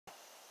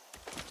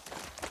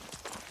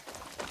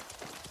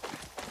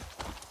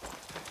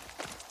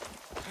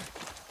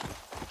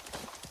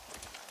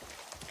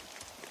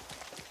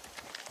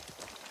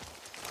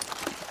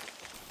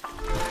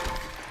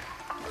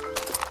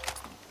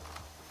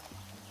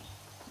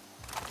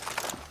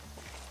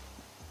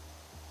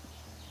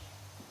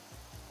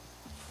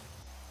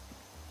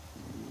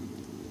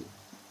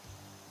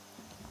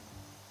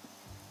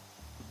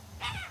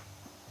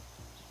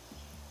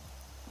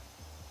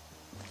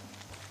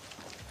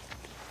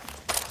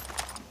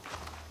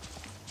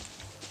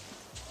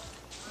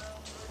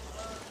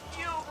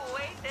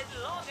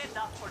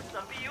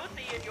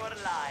in your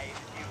lives,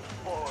 you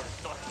poor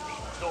dusty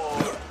soul.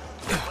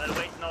 Well,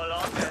 wait no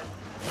longer.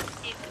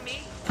 It's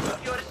me,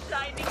 your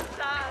shining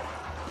star,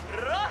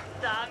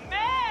 Rosa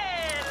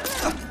Mel!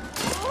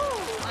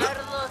 Ooh,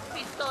 are those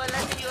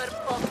pistolas in your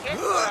pocket,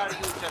 or are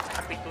you just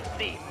happy to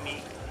see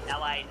me?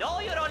 Now, I know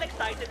you're all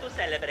excited to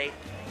celebrate,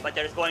 but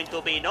there's going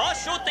to be no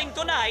shooting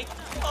tonight.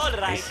 All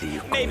right,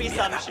 maybe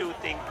some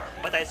shooting.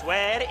 But I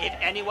swear, if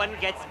anyone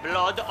gets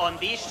blood on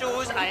these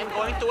shoes, I am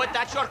going to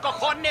attach your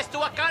cojones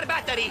to a car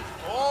battery.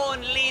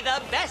 Only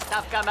the best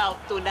have come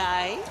out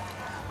tonight.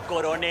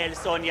 Coronel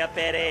Sonia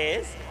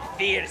Perez,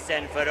 fierce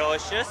and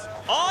ferocious,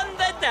 on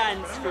the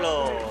dance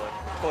floor.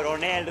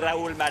 Coronel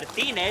Raul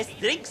Martinez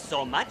drinks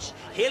so much,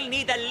 he'll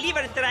need a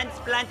liver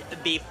transplant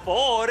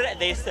before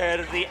they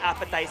serve the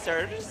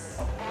appetizers.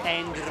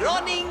 And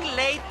running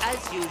late as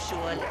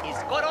usual is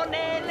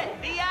Coronel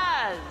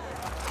Diaz.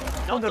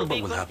 Not to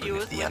be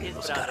confused with his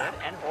brother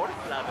and horse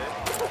lover.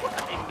 What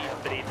a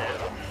misbreeder.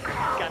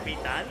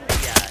 Capitan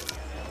Diaz.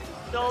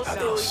 So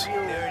to you,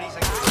 I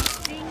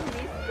sing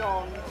this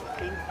song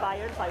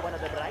inspired by one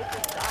of the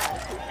brightest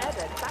stars who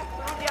ever passed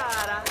through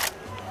Yara.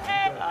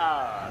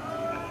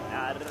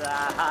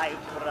 Arrive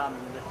from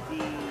the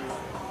sea.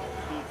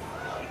 Big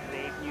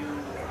great new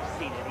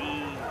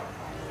scenery.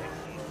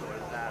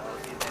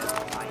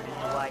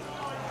 White.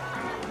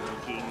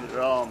 King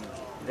Rome,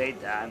 they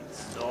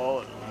dance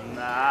all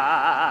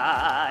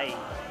night.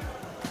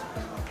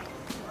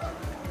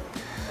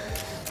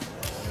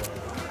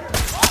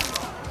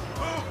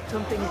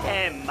 Something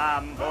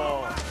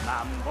mambo,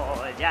 mambo,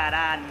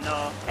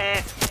 Yarano,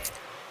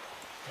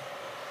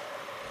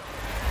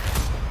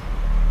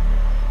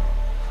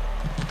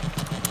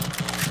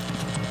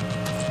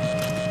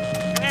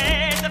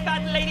 The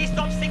fat lady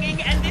stopped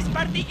singing and this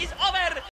party is